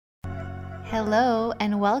Hello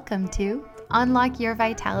and welcome to Unlock Your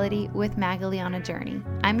Vitality with Magali on a Journey.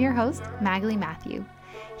 I'm your host, Magali Matthew.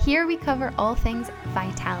 Here we cover all things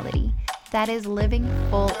vitality, that is living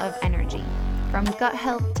full of energy. From gut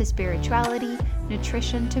health to spirituality,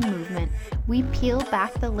 nutrition to movement, we peel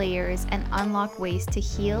back the layers and unlock ways to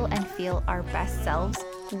heal and feel our best selves,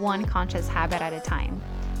 one conscious habit at a time.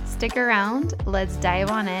 Stick around, let's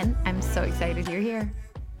dive on in. I'm so excited you're here.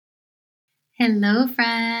 Hello,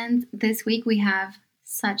 friends. This week we have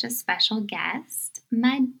such a special guest,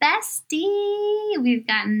 my bestie. We've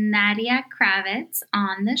got Nadja Krawetz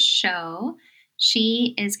on the show.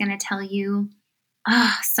 She is going to tell you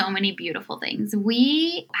so many beautiful things.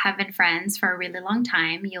 We have been friends for a really long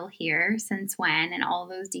time. You'll hear since when and all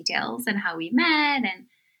those details and how we met. And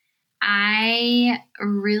I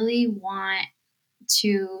really want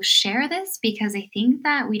to share this because I think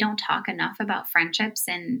that we don't talk enough about friendships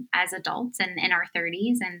and as adults and in our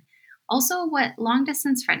 30s, and also what long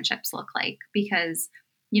distance friendships look like, because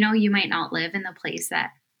you might not live in the place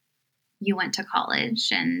that you went to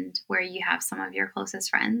college and where you have some of your closest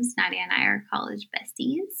friends. Nadja and I are college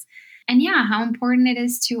besties. And how important it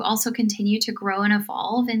is to also continue to grow and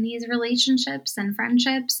evolve in these relationships and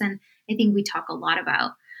friendships. And I think we talk a lot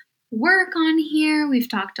about work on here. We've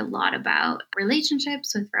talked a lot about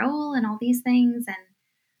relationships with Raul and all these things. And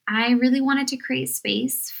I really wanted to create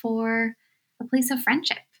space for a place of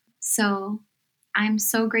friendship. So I'm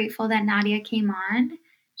so grateful that Nadja came on.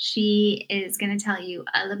 She is going to tell you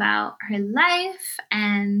all about her life.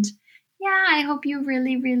 And I hope you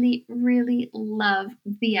really, really, really love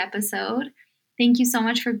the episode. Thank you so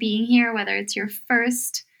much for being here, whether it's your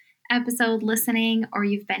first episode listening or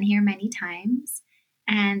you've been here many times.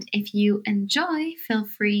 And if you enjoy, feel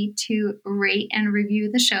free to rate and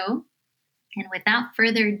review the show. And without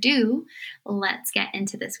further ado, let's get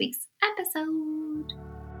into this week's episode.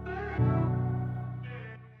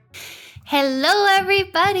 Hello,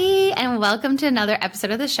 everybody, and welcome to another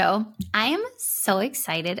episode of the show. I am so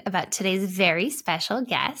excited about today's very special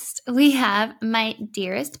guest. We have my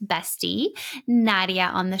dearest bestie,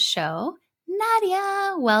 Nadja, on the show.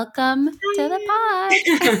 Nadja, welcome to the pod.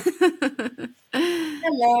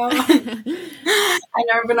 Hello. I've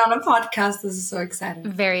never been on a podcast. This is so exciting.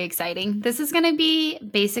 Very exciting. This is going to be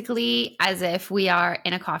basically as if we are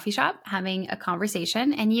in a coffee shop having a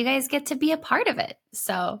conversation and you guys get to be a part of it.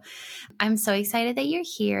 So I'm so excited that you're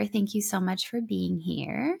here. Thank you so much for being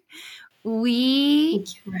here.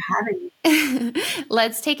 Thank you for having me.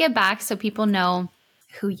 Let's take it back so people know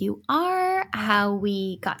who you are, how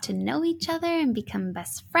we got to know each other and become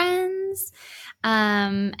best friends,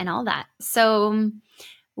 and all that. So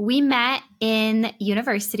we met in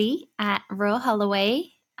university at Royal Holloway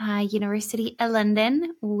University of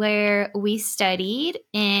London, where we studied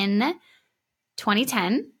in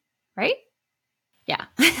 2010, right? Yeah.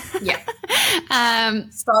 Yeah.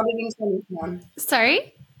 Started in 2010.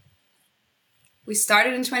 Sorry? We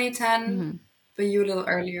started in 2010. Mm-hmm. But you a little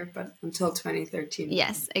earlier, but until 2013.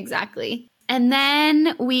 Yes, exactly. And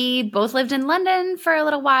then we both lived in London for a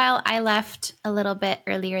little while. I left a little bit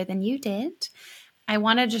earlier than you did. I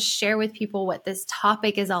want to just share with people what this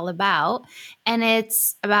topic is all about. And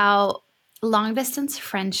it's about long distance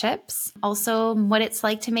friendships, also what it's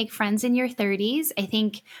like to make friends in your 30s. I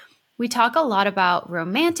think we talk a lot about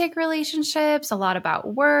romantic relationships, a lot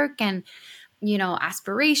about work and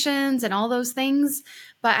aspirations and all those things.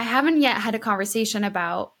 But I haven't yet had a conversation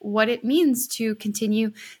about what it means to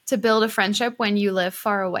continue to build a friendship when you live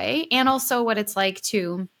far away, and also what it's like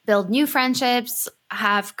to build new friendships,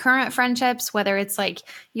 have current friendships, whether it's like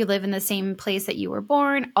you live in the same place that you were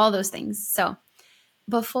born, all those things. So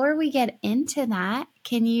before we get into that,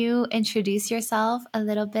 can you introduce yourself a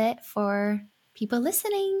little bit for people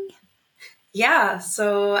listening? Yeah,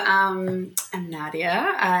 so I'm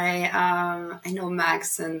Nadja. I know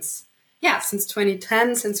Max since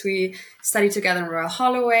 2010, since we studied together in Royal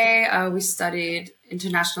Holloway. We studied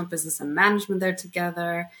international business and management there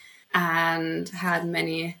together and had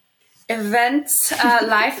many events,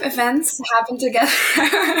 life events happen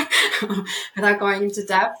together without going into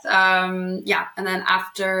depth. And then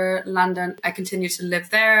after London, I continued to live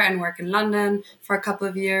there and work in London for a couple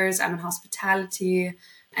of years. I'm in hospitality.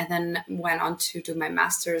 And then went on to do my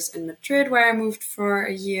master's in Madrid, where I moved for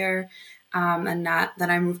a year. Then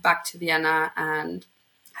I moved back to Vienna and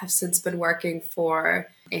have since been working for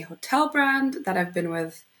a hotel brand that I've been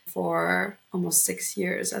with for almost 6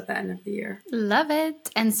 years at the end of the year. Love it.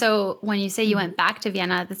 And so when you say you went back to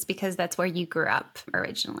Vienna, that's because that's where you grew up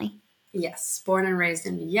originally. Yes, born and raised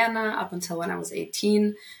in Vienna up until when I was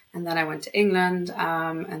 18. And then I went to England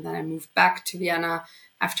and then I moved back to Vienna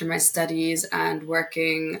after my studies and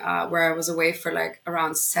working, where I was away for like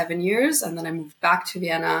around 7 years. And then I moved back to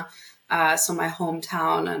Vienna, so my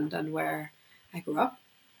hometown and where I grew up.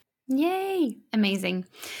 Yay. Amazing.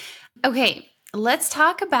 Okay, let's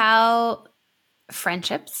talk about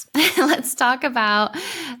friendships. Let's talk about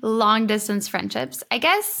long distance friendships. I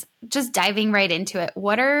guess just diving right into it,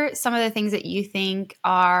 what are some of the things that you think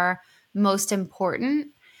are most important,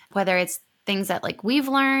 whether it's things that like we've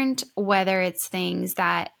learned, whether it's things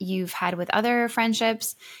that you've had with other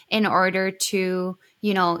friendships in order to,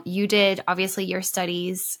 you did obviously your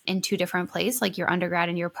studies in two different places, like your undergrad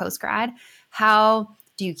and your postgrad. How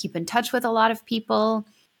do you keep in touch with a lot of people?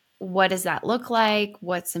 What does that look like?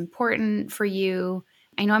 What's important for you?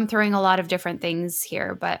 I know I'm throwing a lot of different things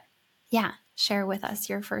here, but yeah, share with us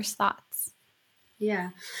your first thoughts. Yeah.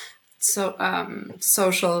 So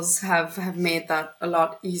socials have made that a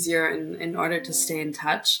lot easier in order to stay in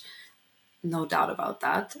touch. No doubt about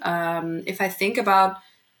that. If I think about,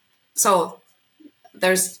 so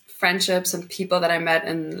there's friendships and people that I met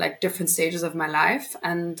in like different stages of my life.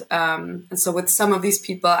 And so with some of these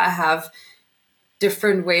people, I have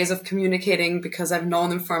different ways of communicating because I've known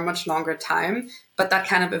them for a much longer time, but that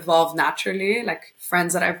kind of evolved naturally. Like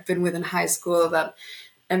friends that I've been with in high school that,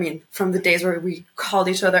 I mean, from the days where we called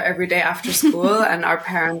each other every day after school and our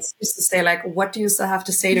parents used to say like, what do you still have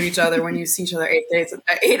to say to each other when you see each other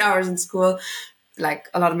 8 hours in school? Like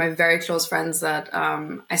a lot of my very close friends that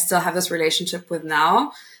I still have this relationship with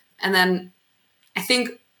now. And then I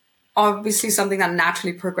think obviously something that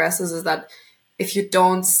naturally progresses is that if you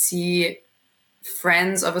don't see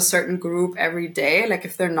friends of a certain group every day, like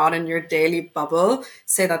if they're not in your daily bubble,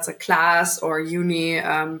 say that's a class or uni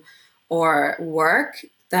or work,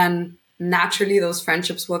 then naturally those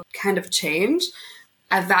friendships will kind of change.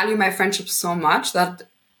 I value my friendships so much that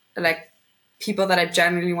like people that I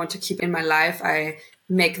genuinely want to keep in my life, I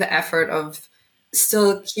make the effort of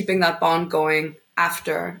still keeping that bond going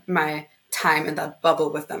after my time in that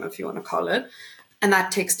bubble with them, if you want to call it. And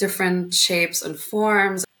that takes different shapes and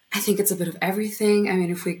forms. I think it's a bit of everything. I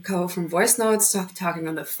mean, if we go from voice notes to talking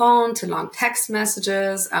on the phone to long text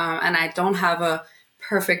messages, and I don't have a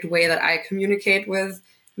perfect way that I communicate with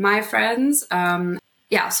my friends.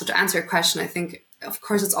 So to answer your question, I think, of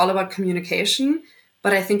course, it's all about communication,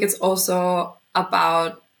 but I think it's also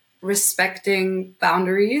about respecting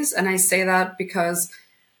boundaries. And I say that because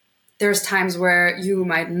there's times where you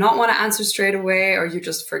might not want to answer straight away or you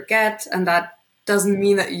just forget. And that doesn't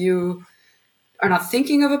mean that you are not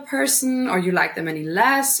thinking of a person or you like them any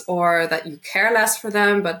less or that you care less for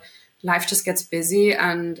them, but life just gets busy.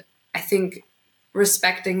 And I think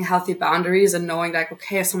respecting healthy boundaries and knowing like,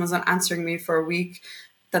 okay, if someone's not answering me for a week,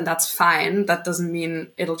 then that's fine. That doesn't mean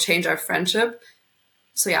it'll change our friendship.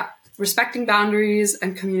 So yeah, respecting boundaries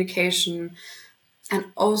and communication, and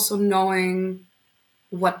also knowing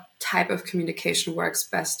what type of communication works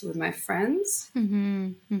best with my friends. Mm-hmm,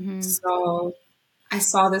 mm-hmm. So I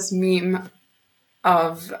saw this meme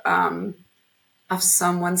of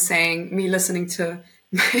someone saying, me listening to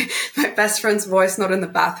my best friend's voice note in the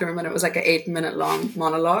bathroom, and it was like an 8-minute long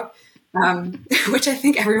monologue, which I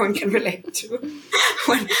think everyone can relate to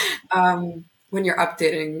when you're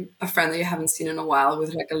updating a friend that you haven't seen in a while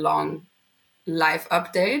with like a long life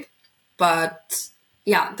update. But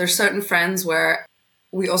yeah, there's certain friends where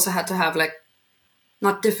we also had to have like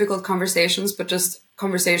not difficult conversations, but just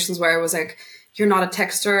conversations where it was like, you're not a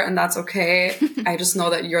texter and that's okay. I just know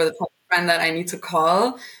that you're the type of friend that I need to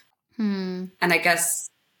call. And I guess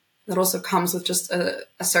that also comes with just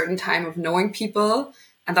a certain time of knowing people.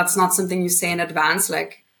 And that's not something you say in advance.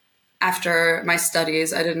 Like after my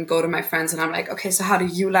studies, I didn't go to my friends and I'm like, okay, so how do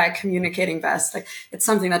you like communicating best? Like it's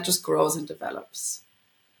something that just grows and develops.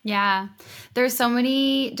 Yeah. There's so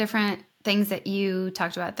many different things that you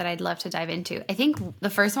talked about that I'd love to dive into. I think the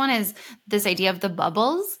first one is this idea of the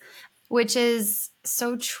bubbles, which is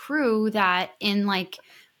so true that in like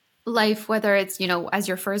life, whether it's, as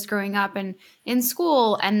you're first growing up and in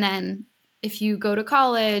school, and then if you go to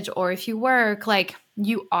college or if you work, like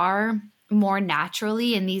you are more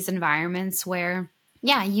naturally in these environments where,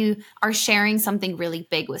 yeah, you are sharing something really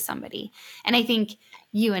big with somebody. And I think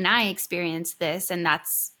you and I experienced this, and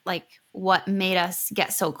that's like what made us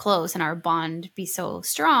get so close and our bond be so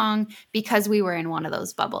strong because we were in one of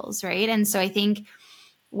those bubbles, right? And so I think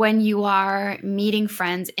when you are meeting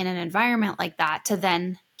friends in an environment like that, to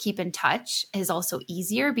then keep in touch is also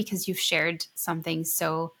easier because you've shared something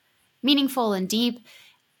so meaningful and deep.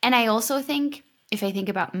 And I also think, if I think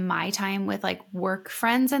about my time with like work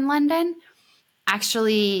friends in London,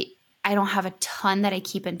 actually, I don't have a ton that I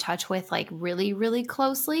keep in touch with like really, really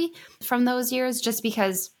closely from those years, just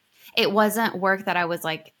because it wasn't work that I was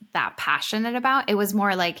like that passionate about. It was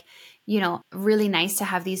more like, really nice to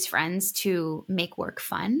have these friends to make work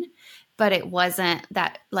fun. But it wasn't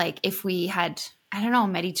that like if we had, I don't know,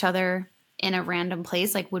 met each other in a random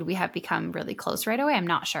place, like would we have become really close right away? I'm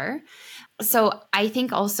not sure. So I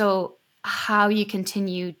think also how you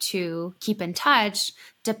continue to keep in touch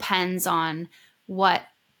depends on what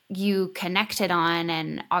you connected on,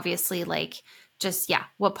 and obviously like just,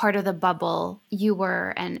 what part of the bubble you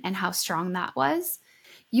were and how strong that was.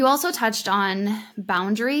 You also touched on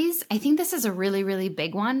boundaries. I think this is a really, really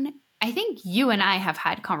big one. I think you and I have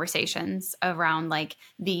had conversations around like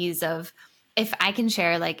these of, if I can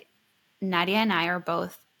share, like Nadja and I are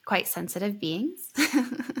both quite sensitive beings.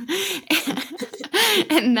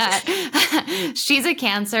 And that she's a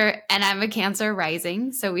Cancer and I'm a Cancer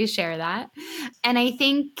rising. So we share that. And I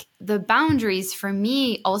think the boundaries for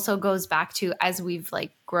me also goes back to as we've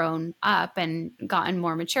like grown up and gotten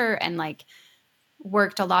more mature and like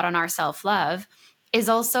worked a lot on our self-love is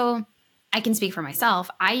also, I can speak for myself.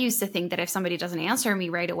 I used to think that if somebody doesn't answer me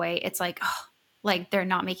right away, it's like, oh, like they're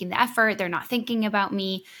not making the effort. They're not thinking about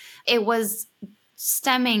me. It was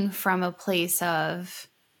stemming from a place of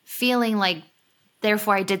feeling like,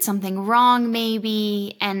 therefore I did something wrong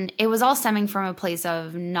maybe. And it was all stemming from a place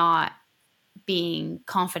of not being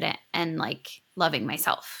confident and like loving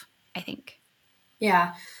myself, I think.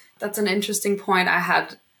 Yeah, that's an interesting point I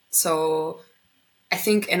had. So I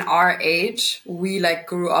think in our age, we like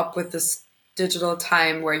grew up with this digital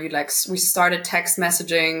time where we started text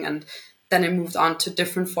messaging and then it moved on to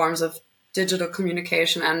different forms of digital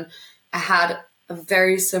communication. And I had a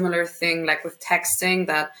very similar thing like with texting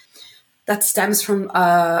that stems from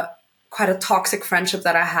quite a toxic friendship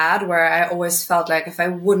that I had, where I always felt like if I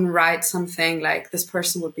wouldn't write something, like this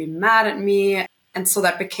person would be mad at me. And so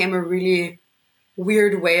that became a really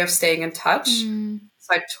weird way of staying in touch. So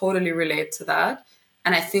I totally relate to that.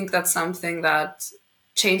 And I think that's something that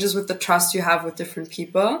changes with the trust you have with different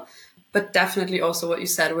people. But definitely also what you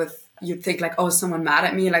said with, you'd think like, oh, is someone mad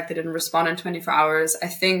at me? Like they didn't respond in 24 hours. I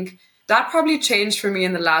think that probably changed for me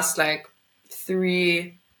in the last like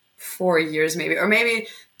 3-4 years maybe. Or maybe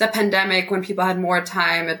the pandemic, when people had more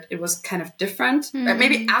time, it was kind of different. Or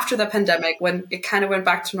maybe after the pandemic, when it kind of went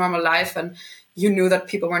back to normal life and you knew that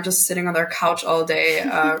people weren't just sitting on their couch all day,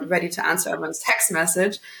 ready to answer everyone's text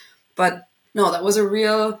message. But no, that was a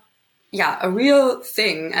real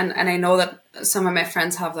thing. And I know that some of my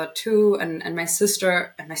friends have that too. And my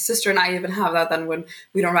sister and I even have that. Then when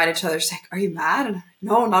we don't write each other, she's like, are you mad? And I'm like,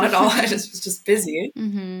 no, not at all. I was just busy.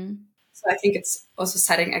 So I think it's also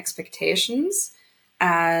setting expectations.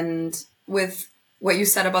 And with what you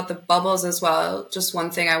said about the bubbles as well, just one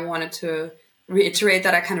thing I wanted to reiterate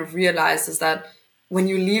that I kind of realized is that when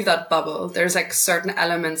you leave that bubble, there's like certain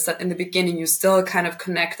elements that in the beginning you still kind of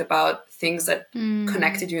connect about things that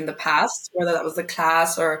connected you in the past, whether that was the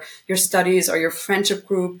class or your studies or your friendship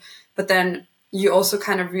group. But then you also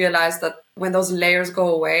kind of realize that when those layers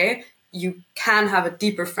go away, you can have a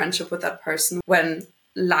deeper friendship with that person when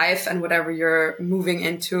life and whatever you're moving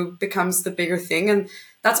into becomes the bigger thing. And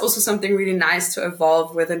that's also something really nice to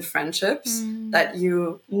evolve within friendships, that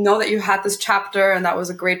you know that you had this chapter and that was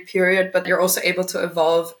a great period, but you're also able to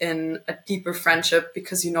evolve in a deeper friendship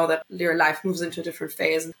because you know that your life moves into a different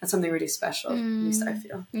phase. And that's something really special, at least I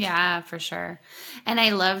feel. Yeah, for sure. And I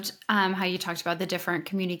loved how you talked about the different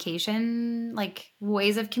communication, like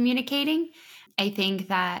ways of communicating. I think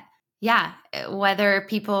that, yeah, whether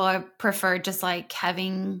people prefer just like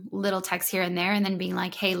having little texts here and there and then being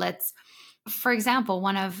like, hey, for example,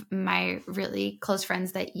 one of my really close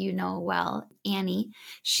friends that you know well, Annie,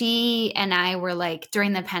 she and I were like,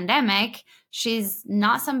 during the pandemic, she's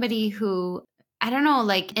not somebody who, I don't know,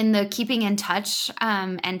 like in the keeping in touch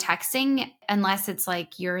and texting, unless it's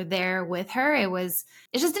like you're there with her,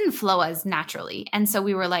 it just didn't flow as naturally. And so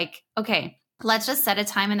we were like, okay, let's just set a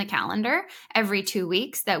time in the calendar every 2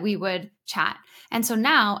 weeks that we would chat. And so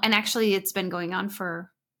now, and actually it's been going on for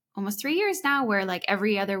almost 3 years now, where like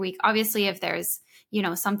every other week, obviously if there's,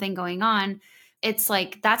 something going on, it's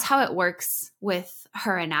like, that's how it works with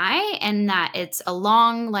her and I, and that it's a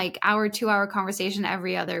long, like 2-hour conversation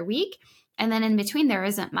every other week. And then in between there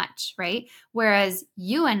isn't much, right? Whereas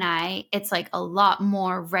you and I, it's like a lot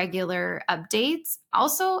more regular updates.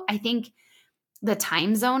 Also, I think the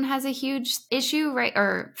time zone has a huge issue, right?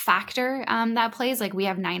 Or factor that plays. Like we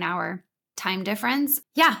have 9-hour time difference.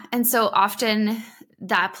 Yeah. And so often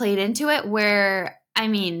that played into it, where, I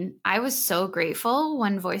mean, I was so grateful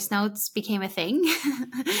when voice notes became a thing.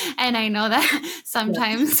 And I know that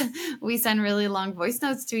sometimes we send really long voice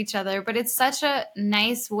notes to each other, but it's such a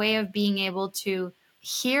nice way of being able to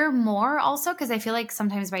hear more also, because I feel like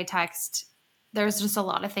sometimes by text, there's just a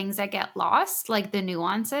lot of things that get lost, like the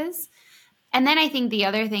nuances. And then I think the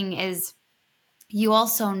other thing is you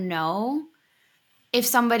also know if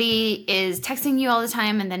somebody is texting you all the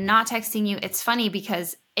time and then not texting you. It's funny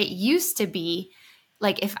because it used to be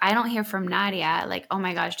like, if I don't hear from Nadja, like, oh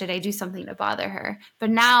my gosh, did I do something to bother her? But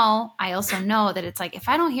now I also know that it's like, if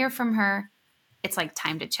I don't hear from her, it's like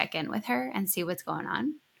time to check in with her and see what's going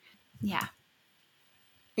on. Yeah.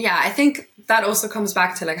 Yeah, I think that also comes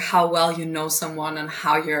back to like how well you know someone and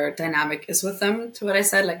how your dynamic is with them, to what I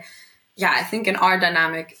said. Like, yeah, I think in our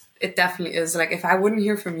dynamic, it definitely is like, if I wouldn't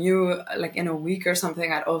hear from you like in a week or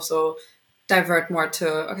something, I'd also divert more to,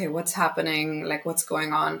 okay, what's happening? Like, what's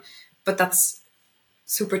going on? But that's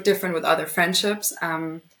super different with other friendships.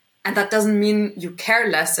 And that doesn't mean you care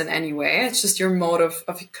less in any way. It's just your mode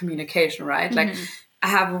of communication, right? Like, I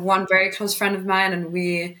have one very close friend of mine, and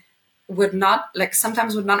we would not, like,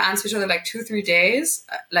 sometimes would not answer each other like 2-3 days,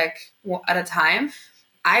 like at a time.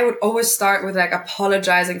 I would always start with like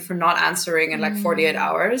apologizing for not answering in like 48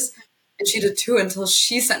 hours. And she did too, until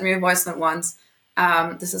she sent me a voice note once.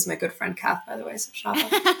 This is my good friend Kath, by the way, so shout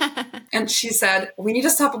out. And she said, we need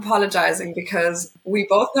to stop apologizing because we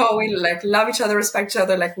both know we like love each other, respect each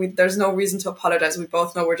other. Like, there's no reason to apologize. We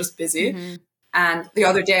both know we're just busy. And the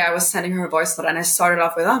other day I was sending her a voice note, and I started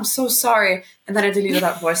off with, oh, I'm so sorry. And then I deleted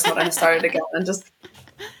that voice note and I started again. And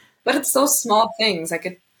but it's those small things. Like,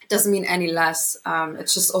 it doesn't mean any less.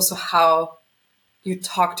 It's just also how you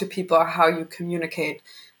talk to people or how you communicate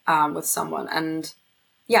with someone. And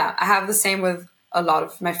yeah, I have the same with a lot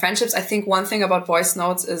of my friendships. I think one thing about voice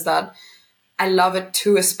notes is that I love it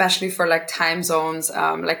too, especially for like time zones.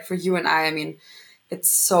 Like for you and I mean, it's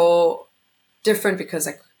so different because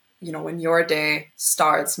like, you know, when your day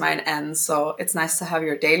starts, mine ends. So it's nice to have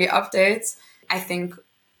your daily updates. I think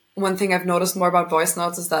one thing I've noticed more about voice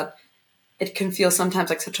notes is that it can feel sometimes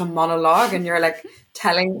like such a monologue, and you're like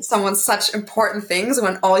telling someone such important things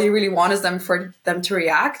when all you really want is for them to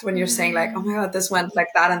react, when you're saying like, oh my God, this went like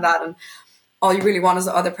that and that. And all you really want is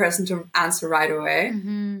the other person to answer right away.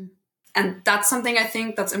 And that's something I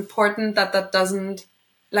think that's important, that doesn't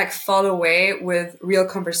like fall away with real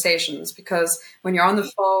conversations. Because when you're on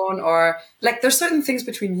the phone, or like there's certain things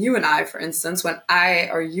between you and I, for instance, when I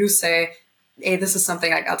or you say, hey, this is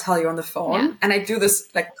something like I'll tell you on the phone. Yeah. And I do this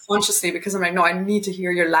like consciously because I'm like, no, I need to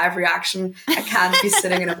hear your live reaction. I can't be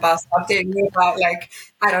sitting in a bus updating you about like,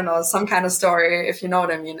 I don't know, some kind of story, if you know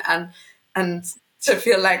what I mean. And to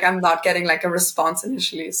feel like I'm not getting like a response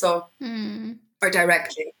initially. So, or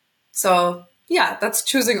directly. So yeah, that's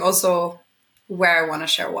choosing also where I want to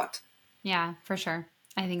share what. Yeah, for sure.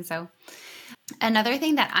 I think so. Another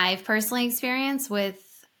thing that I've personally experienced with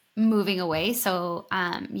moving away. So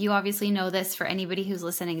you obviously know this. For anybody who's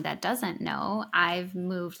listening that doesn't know, I've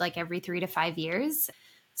moved like every 3 to 5 years.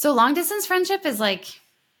 So long distance friendship is like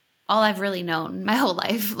all I've really known my whole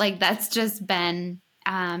life. Like that's just been,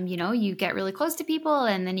 you know, you get really close to people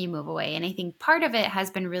and then you move away. And I think part of it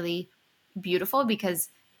has been really beautiful because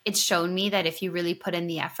it's shown me that if you really put in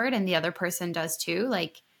the effort and the other person does too,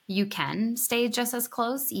 like you can stay just as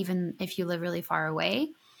close, even if you live really far away.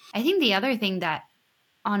 I think the other thing that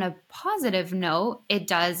on a positive note, it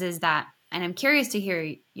does is that, and I'm curious to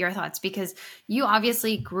hear your thoughts, because you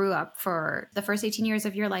obviously grew up for the first 18 years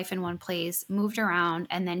of your life in one place, moved around,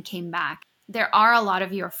 and then came back. There are a lot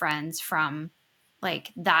of your friends from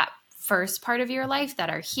like that first part of your life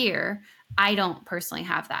that are here. I don't personally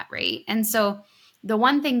have that, right? And so the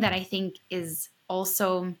one thing that I think is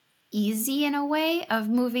also easy in a way of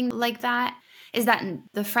moving like that is that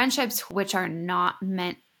the friendships which are not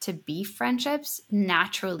meant to be friendships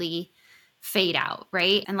naturally fade out,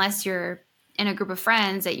 right? Unless you're in a group of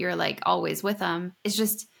friends that you're like always with them. It's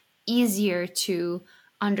just easier to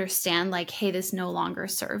understand like, hey, this no longer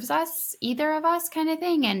serves us, either of us, kind of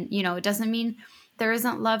thing. And, you know, it doesn't mean there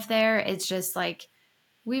isn't love there. It's just like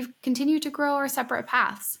we've continued to grow our separate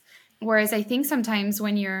paths. Whereas I think sometimes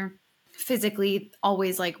when you're physically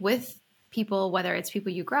always like with people, whether it's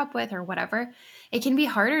people you grew up with or whatever, it can be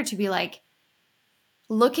harder to be like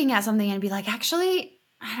looking at something and be like, actually,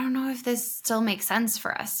 I don't know if this still makes sense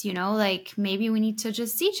for us, you know, like maybe we need to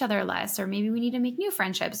just see each other less, or maybe we need to make new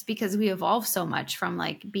friendships because we evolve so much from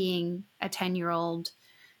like being a 10-year-old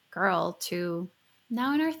girl to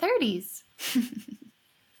now in our 30s.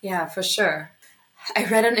 Yeah, for sure. I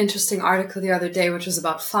read an interesting article the other day, which was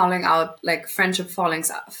about falling out, like friendship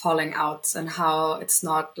falling outs, and how it's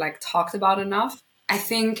not like talked about enough. I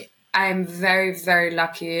think I'm very, very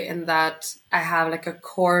lucky in that I have like a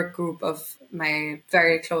core group of my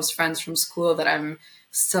very close friends from school that I'm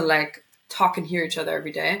still like talk and hear each other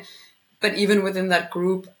every day. But even within that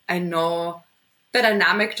group, I know the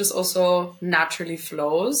dynamic just also naturally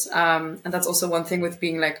flows. And that's also one thing with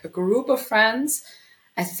being like a group of friends.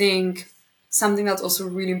 I think something that's also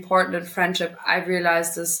really important in friendship, I've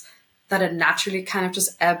realized, is that it naturally kind of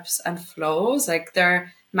just ebbs and flows. Like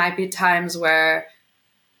there might be times where,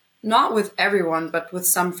 not with everyone, but with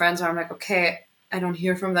some friends where I'm like, okay, I don't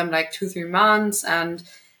hear from them like 2-3 months. And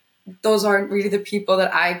those aren't really the people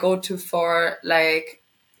that I go to for like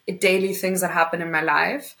daily things that happen in my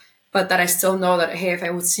life, but that I still know that, hey, if I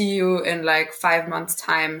would see you in like 5 months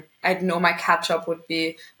time, I'd know my catch up would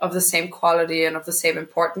be of the same quality and of the same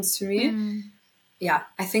importance to me. Yeah,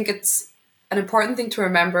 I think it's an important thing to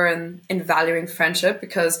remember in valuing friendship,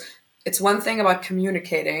 because it's one thing about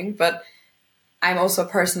communicating, but I'm also a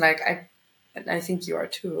person like and I think you are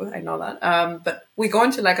too. I know that. But we go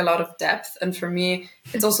into like a lot of depth. And for me,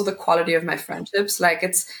 it's also the quality of my friendships. Like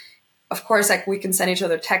it's, of course, like we can send each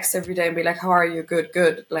other texts every day and be like, how are you? Good,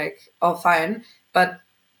 good. Like, all fine. But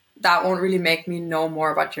that won't really make me know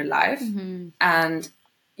more about your life. And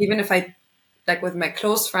even if I, like with my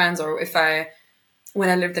close friends, or when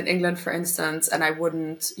I lived in England, for instance, and I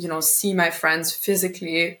wouldn't, see my friends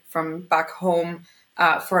physically from back home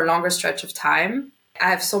for a longer stretch of time, I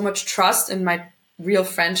have so much trust in my real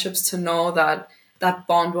friendships to know that that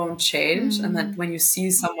bond won't change. And that when you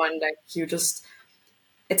see someone, like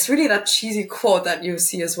it's really that cheesy quote that you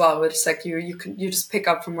see as well, which is like you just pick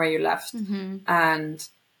up from where you left. And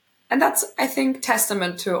that's, I think,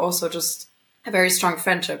 testament to also just a very strong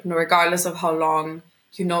friendship, regardless of how long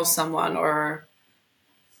you know someone or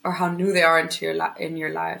how new they are in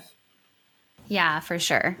your life. Yeah, for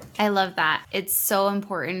sure. I love that. It's so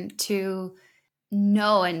important to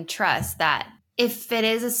know and trust that if it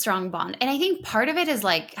is a strong bond. And I think part of it is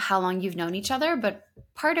like how long you've known each other, but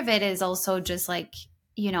part of it is also just like,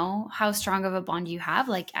 how strong of a bond you have.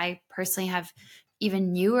 Like I personally have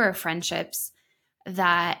even newer friendships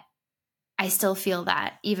that I still feel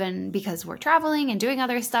that, even because we're traveling and doing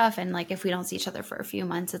other stuff. And like, if we don't see each other for a few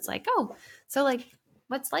months, it's like, oh, so like,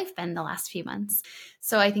 what's life been the last few months?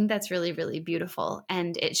 So I think that's really, really beautiful.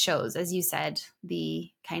 And it shows, as you said,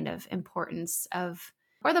 the kind of importance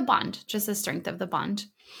or the bond, just the strength of the bond.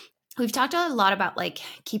 We've talked a lot about like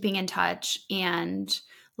keeping in touch and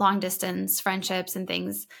long distance friendships and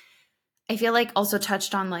things. I feel like also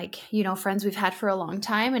touched on like, friends we've had for a long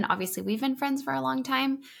time. And obviously we've been friends for a long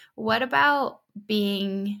time. What about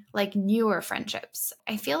being like newer friendships?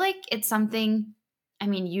 I feel like it's something, I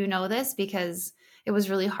mean, this because it was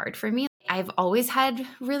really hard for me. I've always had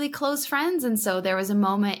really close friends. And so there was a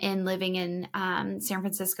moment in living in San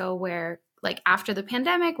Francisco where like after the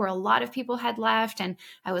pandemic, where a lot of people had left and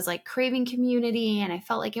I was like craving community and I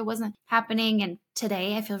felt like it wasn't happening. And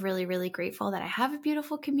today I feel really, really grateful that I have a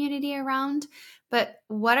beautiful community around. But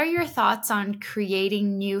what are your thoughts on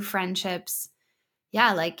creating new friendships?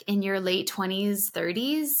 Yeah, like in your late 20s,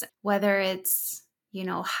 30s, whether it's,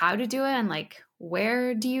 how to do it and like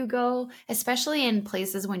where do you go, especially in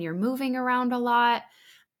places when you're moving around a lot.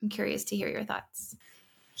 I'm curious to hear your thoughts.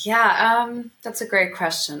 Yeah, that's a great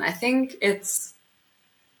question. I think it's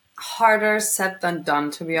harder said than done,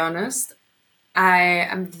 to be honest. I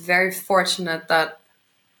am very fortunate that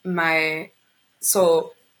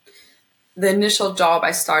so the initial job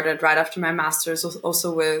I started right after my master's was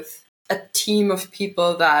also with a team of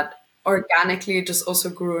people that organically just also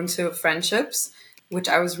grew into friendships, which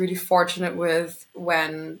I was really fortunate with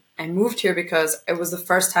when I moved here, because it was the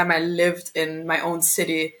first time I lived in my own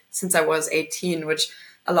city since I was 18, which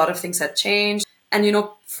a lot of things had changed. And,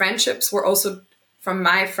 friendships were also from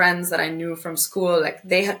my friends that I knew from school. Like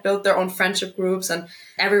they had built their own friendship groups and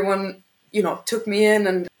everyone, took me in,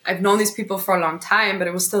 and I've known these people for a long time, but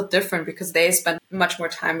it was still different because they spent much more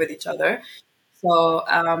time with each other. So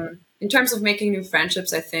in terms of making new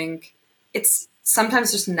friendships, I think it's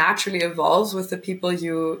sometimes just naturally evolves with the people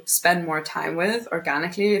you spend more time with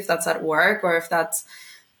organically, if that's at work or if that's,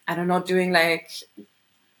 I don't know, doing like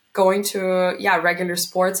going to, regular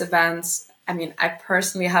sports events. I mean, I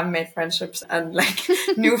personally have made friendships and like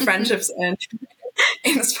new friendships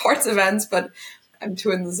in sports events, but I'm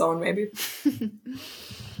too in the zone maybe.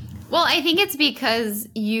 Well, I think it's because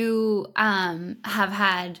you have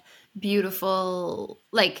had beautiful,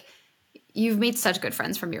 like you've made such good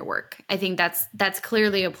friends from your work. I think that's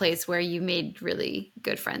clearly a place where you made really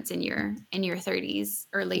good friends in your 30s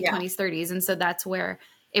or late 20s, 30s. And so that's where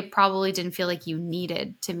it probably didn't feel like you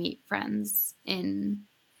needed to meet friends in,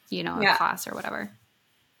 a class or whatever.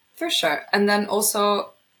 For sure. And then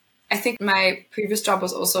also, I think my previous job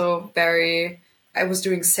was also very I was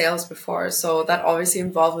doing sales before, so that obviously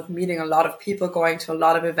involved with meeting a lot of people, going to a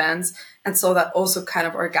lot of events. And so that also kind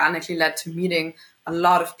of organically led to meeting a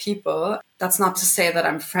lot of people. That's not to say that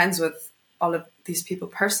I'm friends with all of these people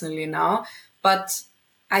personally now, but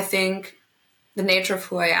I think the nature of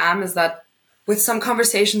who I am is that with some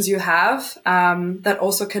conversations you have, that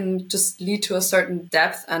also can just lead to a certain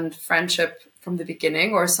depth and friendship from the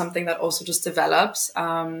beginning, or something that also just develops.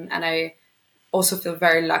 And I also feel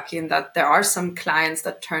very lucky in that there are some clients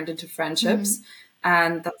that turned into friendships,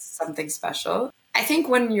 and that's something special. I think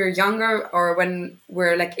when you're younger, or when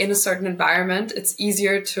we're like in a certain environment, it's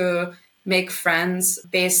easier to make friends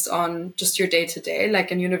based on just your day to day.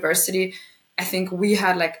 Like in university, I think we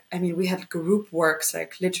had we had group works,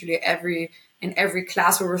 like literally in every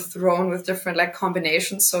class we were thrown with different like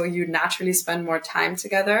combinations. So you naturally spend more time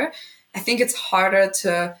together. I think it's harder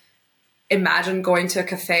to imagine going to a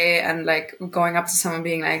cafe and like going up to someone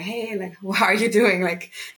being like, hey, like, how are you doing?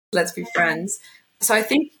 Like, let's be friends. So I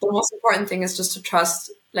think the most important thing is just to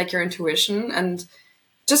trust like your intuition, and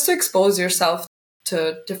just to expose yourself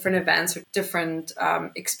to different events or different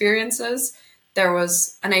experiences. There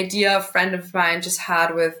was an idea a friend of mine just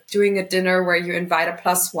had with doing a dinner where you invite a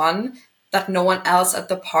plus one that no one else at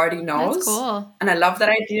the party knows. That's cool. And I love that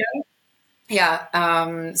idea.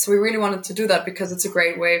 Yeah. So we really wanted to do that because it's a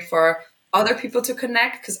great way for other people to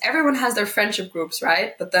connect, because everyone has their friendship groups,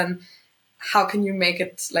 right? But then how can you make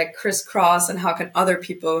it like crisscross, and how can other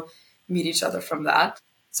people meet each other from that?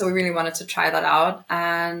 So we really wanted to try that out.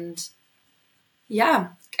 And yeah,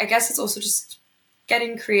 I guess it's also just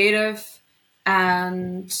getting creative,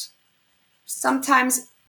 and sometimes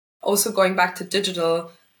also going back to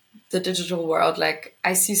the digital world. Like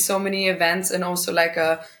I see so many events, and also like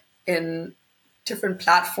in different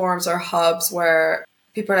platforms or hubs where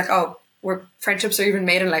people are like, oh, where friendships are even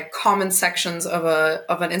made in like comment sections of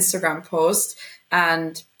an Instagram post,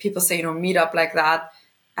 and people say, meet up like that.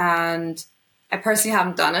 And I personally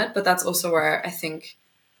haven't done it, but that's also where I think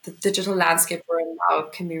the digital landscape we're in now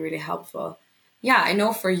can be really helpful. Yeah, I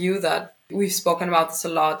know for you that we've spoken about this a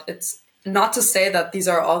lot. It's not to say that these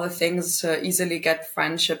are all the things to easily get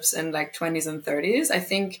friendships in like 20s and 30s. I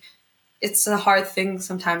think it's a hard thing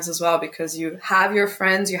sometimes as well, because you have your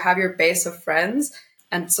friends, you have your base of friends.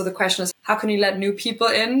 And so the question is, how can you let new people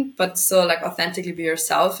in, but still like authentically be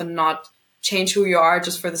yourself and not change who you are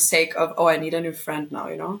just for the sake of, oh, I need a new friend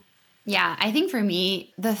now. Yeah, I think for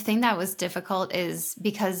me, the thing that was difficult is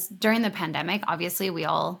because during the pandemic, obviously we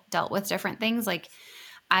all dealt with different things. Like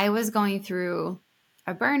I was going through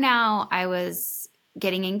a burnout, I was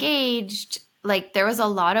getting engaged. Like there was a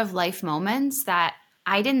lot of life moments that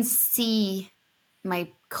I didn't see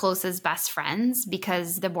my closest best friends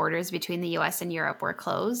because the borders between the US and Europe were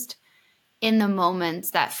closed in the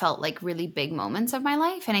moments that felt like really big moments of my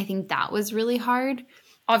life. And I think that was really hard.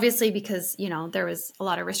 Obviously, because, there was a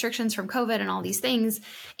lot of restrictions from COVID and all these things.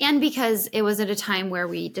 And because it was at a time where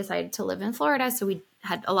we decided to live in Florida. So we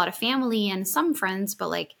had a lot of family and some friends, but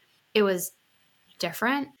like it was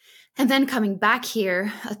different. And then coming back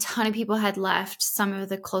here, a ton of people had left, some of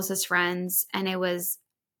the closest friends. And it was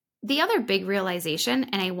the other big realization.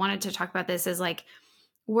 And I wanted to talk about this is like,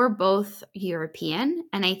 we're both European.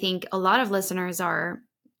 And I think a lot of listeners are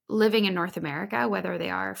living in North America, whether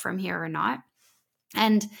they are from here or not.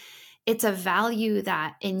 And it's a value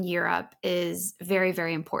that in Europe is very,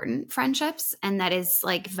 very important, friendships. And that is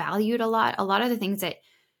like valued a lot. A lot of the things that,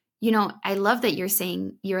 I love that you're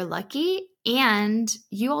saying you're lucky and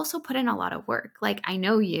you also put in a lot of work. Like I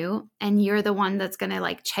know you, and you're the one that's going to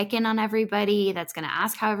like check in on everybody, that's going to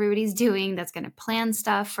ask how everybody's doing, that's going to plan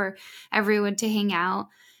stuff for everyone to hang out.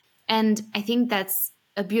 And I think that's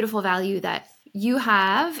a beautiful value that you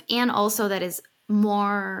have, and also that is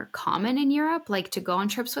more common in Europe, like to go on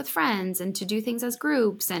trips with friends and to do things as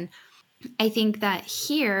groups. And I think that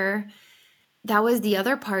here, that was the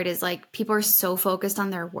other part is like people are so focused on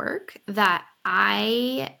their work that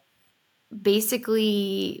I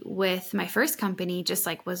basically with my first company just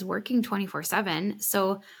like was working 24/7.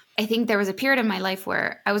 So I think there was a period in my life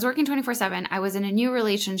where I was working 24/7. I was in a new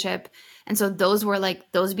relationship. And so those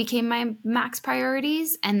became my max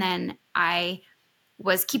priorities. And then I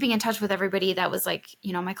was keeping in touch with everybody that was like,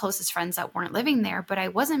 my closest friends that weren't living there, but I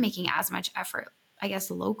wasn't making as much effort, I guess,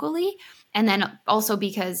 locally. And then also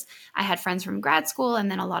because I had friends from grad school and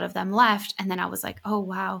then a lot of them left. And then I was like, oh,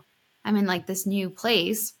 wow, I'm in like this new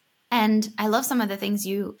place. And I love some of the things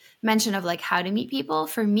you mentioned of like how to meet people.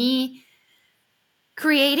 For me,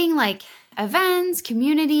 creating like events,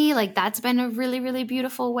 community, like that's been a really, really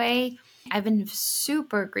beautiful way. I've been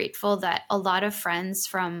super grateful that a lot of friends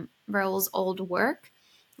from Raul's old work,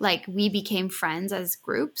 like we became friends as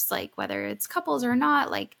groups, like whether it's couples or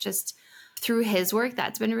not, like just through his work.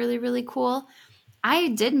 That's been really, really cool. I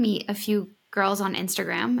did meet a few girls on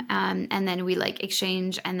Instagram, and then we like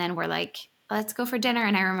exchange, and then we're like, let's go for dinner.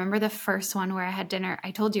 And I remember the first one where I had dinner,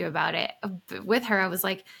 I told you about it with her. I was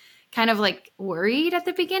like kind of like worried at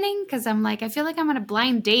the beginning because I'm like, I feel like I'm on a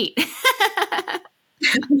blind date.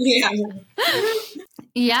 Yeah.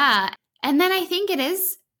 Yeah. And then I think it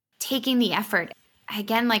is taking the effort.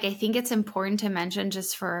 Again, like I think it's important to mention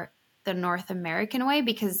just for the North American way,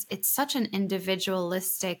 because it's such an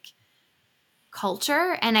individualistic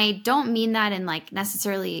culture. And I don't mean that in like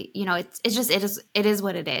necessarily, you know, it is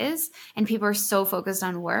what it is. And people are so focused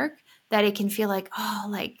on work that it can feel like, oh,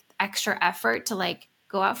 like extra effort to like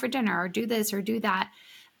go out for dinner or do this or do that.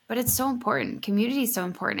 But it's so important. Community is so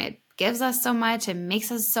important. It gives us so much. It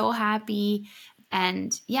makes us so happy.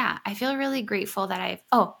 And yeah, I feel really grateful that I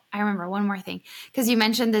remember one more thing, because you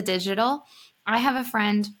mentioned the digital. I have a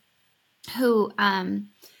friend who,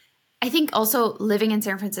 I think also living in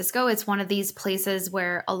San Francisco, it's one of these places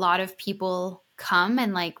where a lot of people come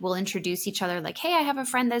and like will introduce each other like, hey, I have a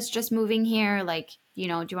friend that's just moving here. Like, you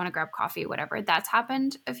know, do you want to grab coffee, whatever. That's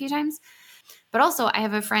happened a few times. But also I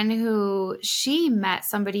have a friend who she met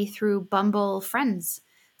somebody through Bumble Friends.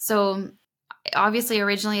 So obviously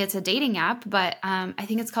originally it's a dating app, but I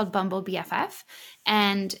think it's called Bumble BFF.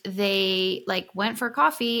 And they like went for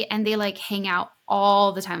coffee and they like hang out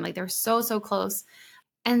all the time. Like they're so, so close.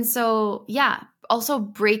 And so, yeah, also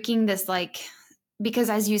breaking this, like, because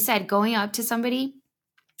as you said, going up to somebody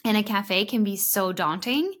in a cafe can be so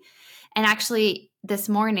daunting. And actually this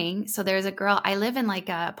morning, so there's a girl, I live in like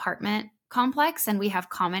a apartment complex and we have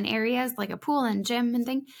common areas like a pool and gym and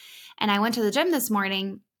thing. And I went to the gym this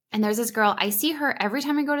morning and there's this girl, I see her every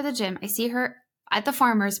time I go to the gym. I see her at the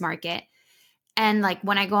farmer's market. And like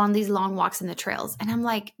when I go on these long walks in the trails, and I'm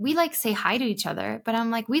like, we like say hi to each other, but I'm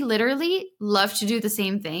like, we literally love to do the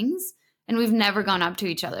same things. And we've never gone up to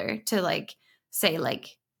each other to like say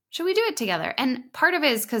like, should we do it together? And part of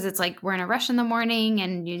it is because it's like we're in a rush in the morning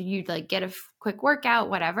and you like get a quick workout,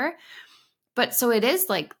 whatever. But so it is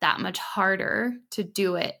like that much harder to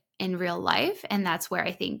do it in real life. And that's where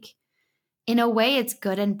I think in a way it's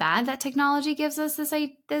good and bad that technology gives us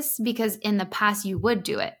this, because in the past you would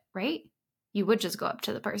do it, right? You would just go up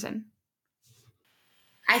to the person.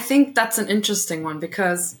 I think that's an interesting one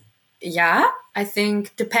because, yeah, I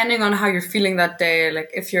think depending on how you're feeling that day, like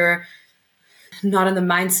if you're not in the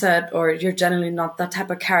mindset or you're generally not that type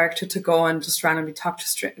of character to go and just randomly talk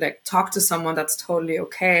to someone, that's totally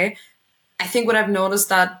okay. I think what I've noticed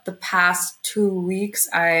that the past 2 weeks,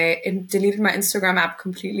 I deleted my Instagram app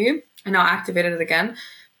completely and now activated it again.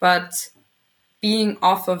 But being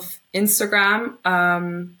off of Instagram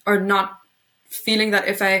or not feeling that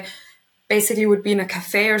if I basically would be in a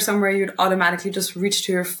cafe or somewhere, you'd automatically just reach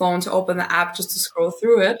to your phone to open the app just to scroll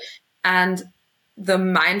through it. And the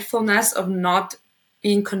mindfulness of not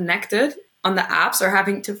being connected on the apps or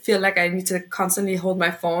having to feel like I need to constantly hold my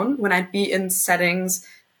phone when I'd be in settings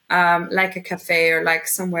like a cafe or like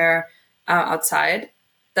somewhere outside,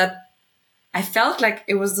 that I felt like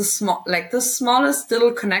it was the smallest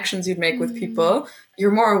little connections you'd make with people.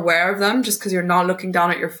 You're more aware of them just because you're not looking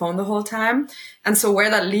down at your phone the whole time. And so where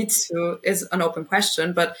that leads to is an open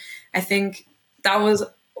question. But I think that was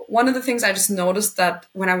one of the things I just noticed, that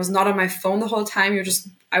when I was not on my phone the whole time,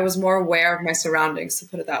 I was more aware of my surroundings, to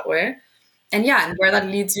put it that way. And yeah, and where that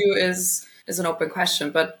leads you is an open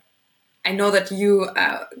question. But I know that you,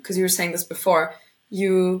 because you were saying this before,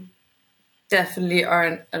 you definitely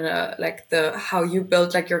are how you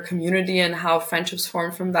build like your community and how friendships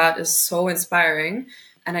form from that is so inspiring.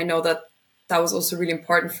 And I know that was also really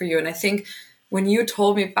important for you. And I think when you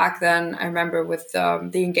told me back then, I remember with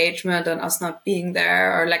the engagement and us not being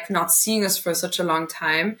there or like not seeing us for such a long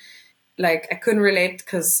time, like I couldn't relate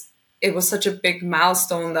because it was such a big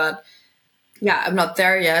milestone that, yeah, I'm not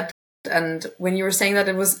there yet. And when you were saying that,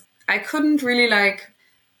 I couldn't really like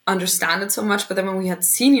understand it so much. But then when we had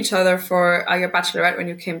seen each other for your bachelorette, when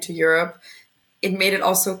you came to Europe, it made it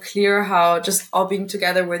also clear how just all being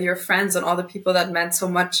together with your friends and all the people that means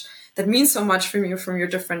so much from you, from your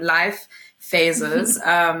different life phases,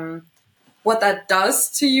 what that does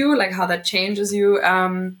to you, like how that changes you.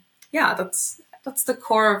 Yeah, that's the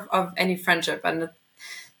core of any friendship. And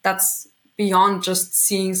that's beyond just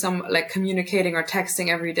seeing some like communicating or texting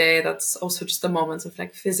every day. That's also just the moments of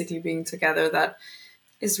like physically being together that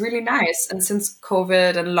is really nice. And since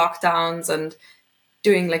COVID and lockdowns and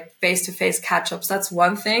doing like face-to-face catch-ups, that's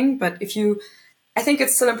one thing. But I think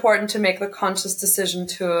it's still important to make the conscious decision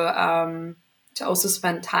to also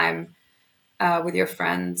spend time with your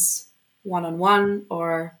friends one-on-one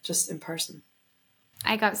or just in person.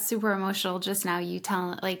 I got super emotional just now, you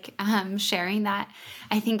sharing that.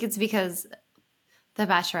 I think it's because The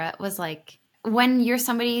Bachelorette was like, when you're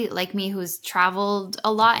somebody like me who's traveled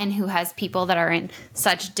a lot and who has people that are in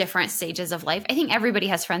such different stages of life, I think everybody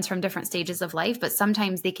has friends from different stages of life, but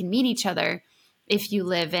sometimes they can meet each other if you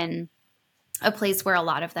live in a place where a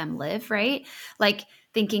lot of them live, right? Like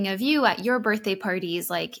thinking of you at your birthday parties,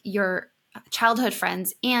 like your childhood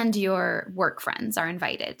friends and your work friends are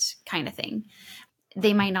invited, kind of thing.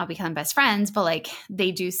 They might not become best friends, but like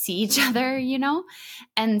they do see each other, you know?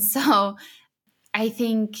 And so I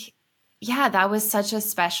think, yeah, that was such a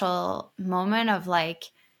special moment of like,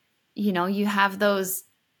 you know, you have those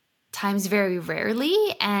times very rarely,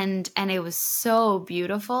 and it was so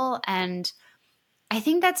beautiful. And I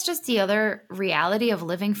think that's just the other reality of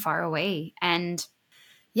living far away. And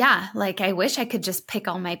yeah, like I wish I could just pick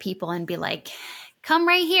all my people and be like, come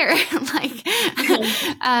right here. Like,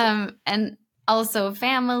 and also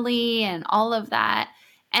family and all of that.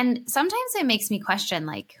 And sometimes it makes me question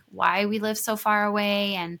like why we live so far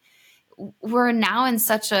away. And we're now in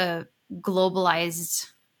such a globalized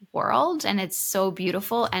world, and it's so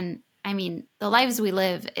beautiful. And I mean, the lives we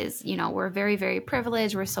live is, you know, we're very, very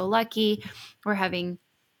privileged. We're so lucky. We're having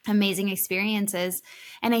amazing experiences.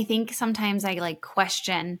 And I think sometimes I like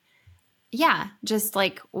question, yeah, just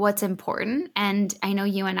like what's important. And I know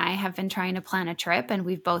you and I have been trying to plan a trip, and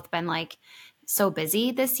we've both been like so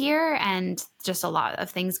busy this year and just a lot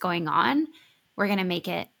of things going on. We're going to make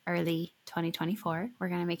it early 2024. We're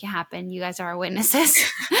going to make it happen. You guys are our witnesses.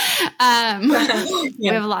 We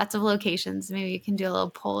have lots of locations. Maybe you can do a little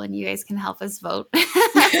poll and you guys can help us vote.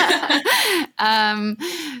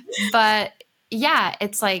 But yeah,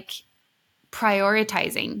 it's like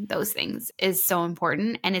prioritizing those things is so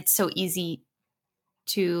important, and it's so easy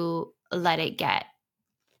to let it get,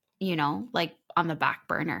 you know, like on the back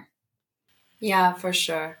burner. Yeah, for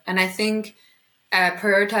sure. And I think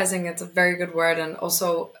prioritizing, it's a very good word. And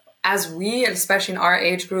also as we, especially in our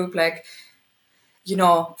age group, like, you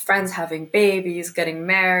know, friends having babies, getting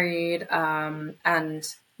married, and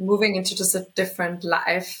moving into just a different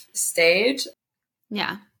life stage.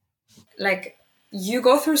 Yeah. Like you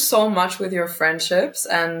go through so much with your friendships,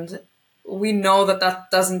 and we know that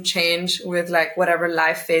that doesn't change with like whatever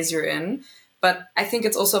life phase you're in. But I think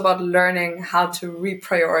it's also about learning how to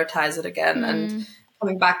reprioritize it again. And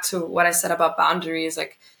coming back to what I said about boundaries,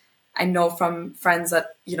 like I know from friends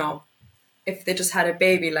that, you know, if they just had a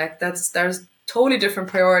baby, like there's totally different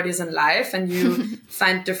priorities in life, and you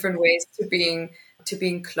find different ways to being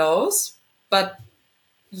close. But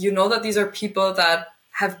you know that these are people that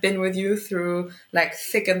have been with you through like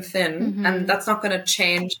thick and thin, and that's not going to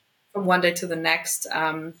change from one day to the next.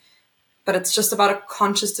 But it's just about a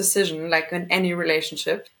conscious decision, like in any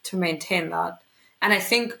relationship, to maintain that. And I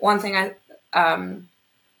think one thing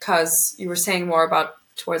because you were saying more about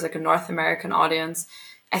towards like a North American audience,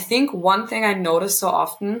 I think one thing I notice so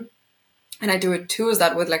often, and I do it too, is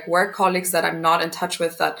that with like work colleagues that I'm not in touch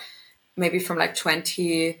with, that maybe from like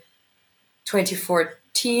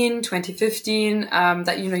 2014, 2015,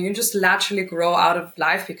 that, you know, you just naturally grow out of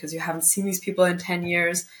life because you haven't seen these people in 10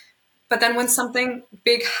 years. But then when something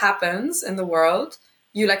big happens in the world,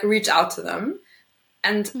 you like reach out to them.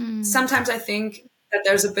 And sometimes I think that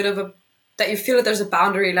there's a bit of that you feel that there's a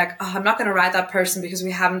boundary, like, oh, I'm not going to write that person because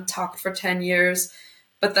we haven't talked for 10 years,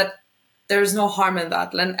 but that there's no harm in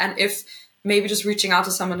that. And if maybe just reaching out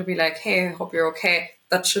to someone to be like, hey, I hope you're okay,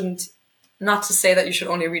 that shouldn't, not to say that you should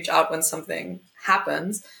only reach out when something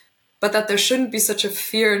happens, but that there shouldn't be such a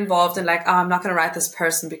fear involved in like, oh, I'm not going to write this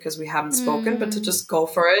person because we haven't spoken, but to just go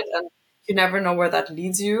for it. And you never know where that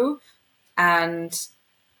leads you. And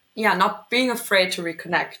yeah, not being afraid to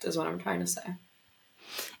reconnect is what I'm trying to say.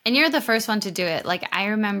 And you're the first one to do it. Like I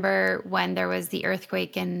remember when there was the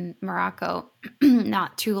earthquake in Morocco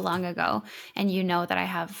not too long ago, and you know that I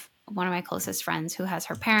have one of my closest friends who has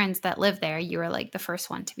her parents that live there. You were like the first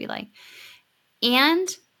one to be like, and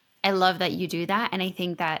I love that you do that. And I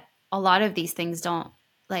think that a lot of these things don't,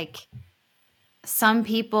 like, some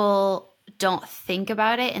people don't think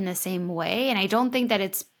about it in the same way. And I don't think that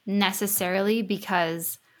it's necessarily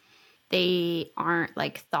because they aren't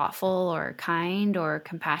like thoughtful or kind or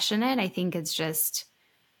compassionate. I think it's just,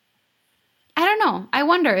 I don't know. I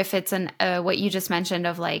wonder if it's what you just mentioned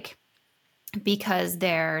of like, because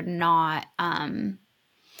they're not,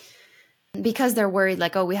 because they're worried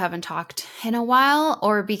like, oh, we haven't talked in a while,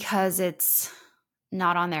 or because it's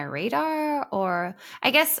not on their radar. Or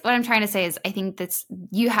I guess what I'm trying to say is I think that's,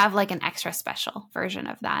 you have like an extra special version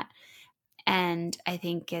of that. And I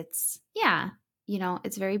think it's, yeah, you know,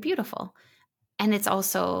 it's very beautiful. And it's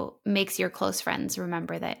also makes your close friends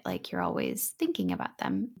remember that like you're always thinking about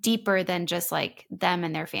them deeper than just like them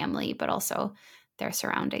and their family, but also their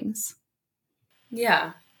surroundings.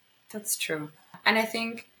 Yeah, that's true. And I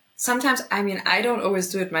think sometimes, I mean, I don't always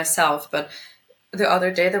do it myself, but the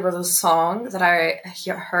other day there was a song that I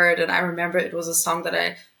heard, and I remember it was a song that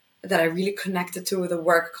I really connected to with a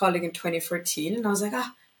work colleague in 2014, and I was like,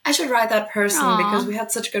 I should write that person because we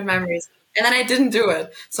had such good memories. And then I didn't do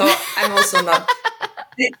it, so I'm also not.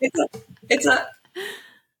 It's a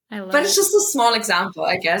but it's just a small example,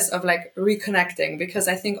 I guess, of like reconnecting, because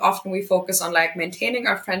I think often we focus on like maintaining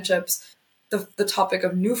our friendships, the topic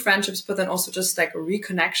of new friendships, but then also just like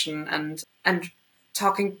reconnection and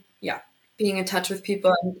talking, yeah, being in touch with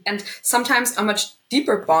people, and sometimes a much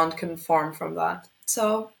deeper bond can form from that.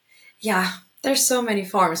 So yeah, there's so many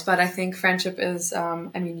forms, but I think friendship is, I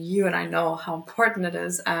mean, you and I know how important it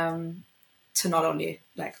is to not only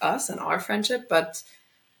like us and our friendship, but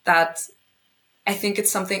that I think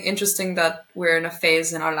it's something interesting that we're in a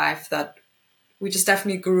phase in our life that we just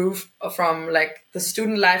definitely grew from like the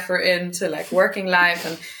student life we're in to like working life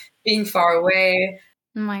and being far away.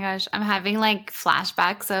 Oh my gosh, I'm having like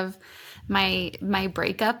flashbacks of my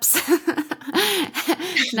breakups.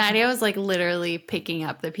 Nadja was like literally picking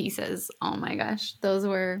up the pieces. Oh my gosh,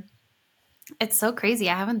 it's so crazy.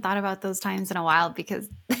 I haven't thought about those times in a while because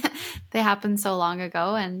they happened so long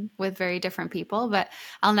ago and with very different people. But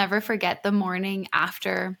I'll never forget the morning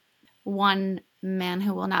after one man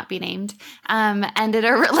who will not be named ended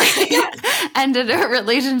a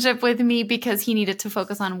relationship with me because he needed to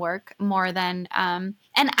focus on work more than and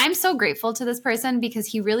I'm so grateful to this person because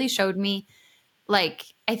he really showed me, like,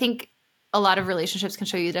 I think a lot of relationships can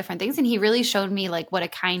show you different things, and he really showed me like what a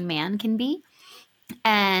kind man can be.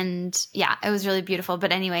 And yeah, it was really beautiful.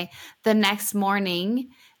 But anyway, the next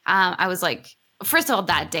morning, I was like, first of all,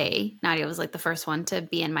 that day, Nadja was like the first one to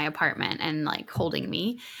be in my apartment and like holding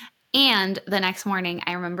me. And the next morning,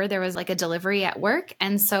 I remember there was like a delivery at work.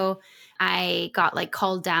 And so I got like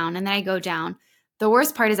called down, and then I go down. The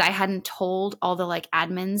worst part is I hadn't told all the like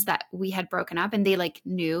admins that we had broken up, and they like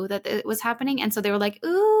knew that it was happening. And so they were like,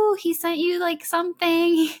 "Ooh, he sent you like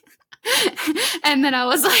something." And then I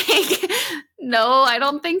was like, no, I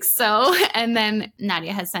don't think so. And then Nadja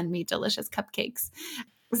has sent me delicious cupcakes.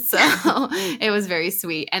 So it was very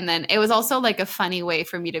sweet. And then it was also like a funny way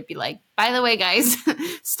for me to be like, by the way, guys,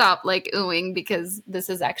 stop like oohing because this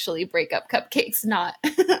is actually breakup cupcakes, not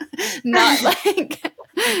like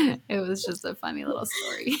it was just a funny little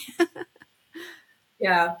story.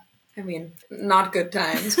 Yeah. I mean, not good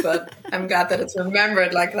times, but I'm glad that it's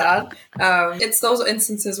remembered like that. It's those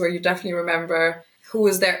instances where you definitely remember who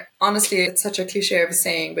was there. Honestly, it's such a cliche of a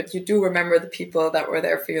saying, but you do remember the people that were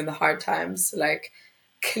there for you in the hard times, like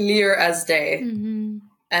clear as day. Mm-hmm.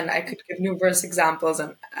 And I could give numerous examples,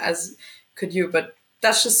 and as could you, but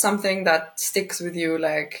that's just something that sticks with you,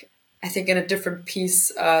 like, I think in a different piece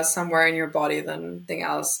somewhere in your body than anything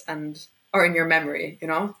else, or in your memory, you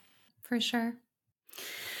know? For sure.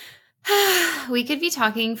 We could be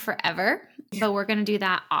talking forever, but we're going to do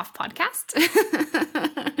that off podcast.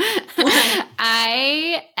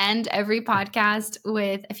 I end every podcast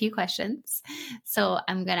with a few questions. So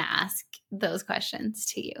I'm going to ask those questions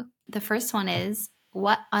to you. The first one is,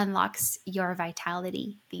 what unlocks your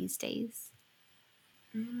vitality these days?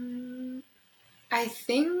 I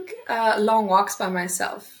think long walks by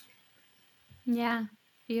myself. Yeah,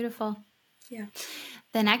 beautiful. Yeah.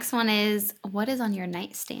 The next one is, what is on your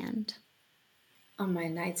nightstand? On my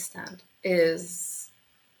nightstand is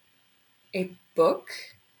a book,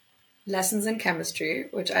 Lessons in Chemistry,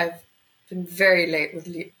 which I've been very late with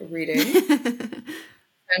reading.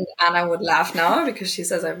 And Anna would laugh now because she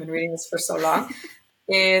says I've been reading this for so long.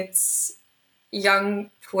 It's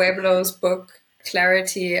Young Pueblo's book,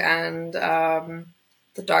 Clarity and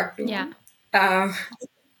The Dark Bloom. Yeah.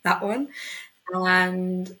 That one.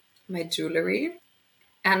 And my jewelry.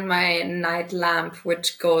 And my night lamp,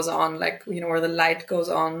 which goes on, like, you know, where the light goes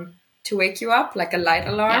on to wake you up, like a light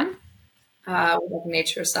alarm, with like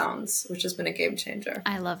nature sounds, which has been a game changer.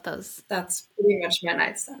 I love those. That's pretty much my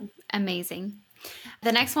nightstand. Amazing.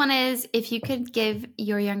 The next one is, if you could give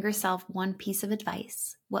your younger self one piece of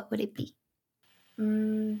advice, what would it be?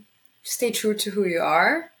 Stay true to who you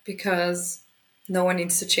are, because no one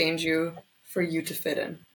needs to change you for you to fit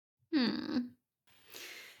in.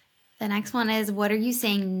 The next one is, what are you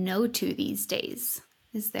saying no to these days?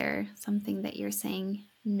 Is there something that you're saying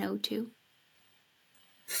no to?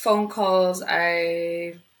 Phone calls,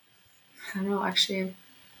 I don't know, actually,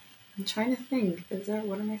 I'm trying to think.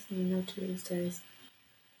 What am I saying no to these days?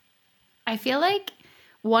 I feel like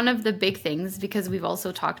one of the big things, because we've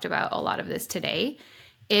also talked about a lot of this today,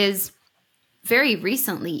 is very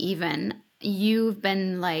recently even, you've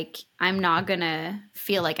been like, I'm not going to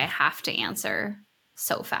feel like I have to answer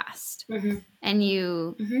so fast. Mm-hmm. And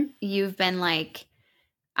you've been like,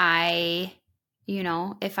 if I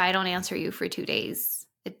don't answer you for 2 days,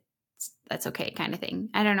 that's okay, kind of thing.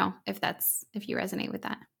 I don't know if you resonate with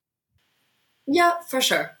that. Yeah, for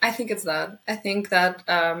sure. I think it's that. I think that,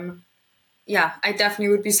 I definitely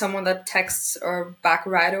would be someone that texts or back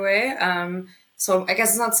right away. So I guess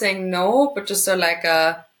it's not saying no, but just like,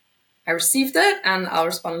 I received it and I'll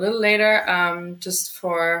respond a little later, just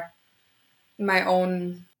for my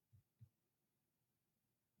own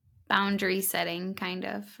boundary setting, kind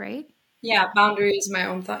of, right? Yeah, boundaries, my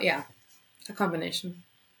own thought. Yeah, a combination.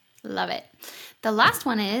 Love it. The last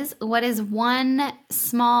one is, what is one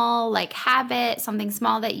small habit, something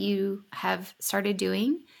small that you have started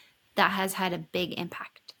doing that has had a big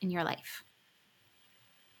impact in your life?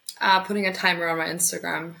 Putting a timer on my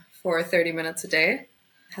Instagram for 30 minutes a day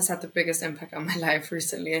has had the biggest impact on my life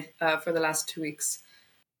recently, for the last 2 weeks.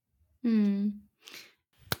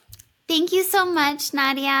 Thank you so much,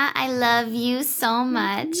 Nadja. I love you so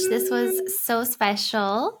much. This was so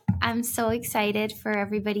special. I'm so excited for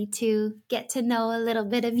everybody to get to know a little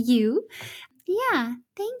bit of you. Yeah,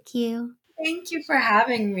 thank you. Thank you for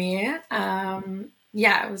having me.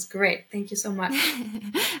 It was great. Thank you so much.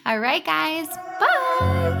 All right, guys.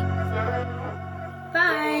 Bye.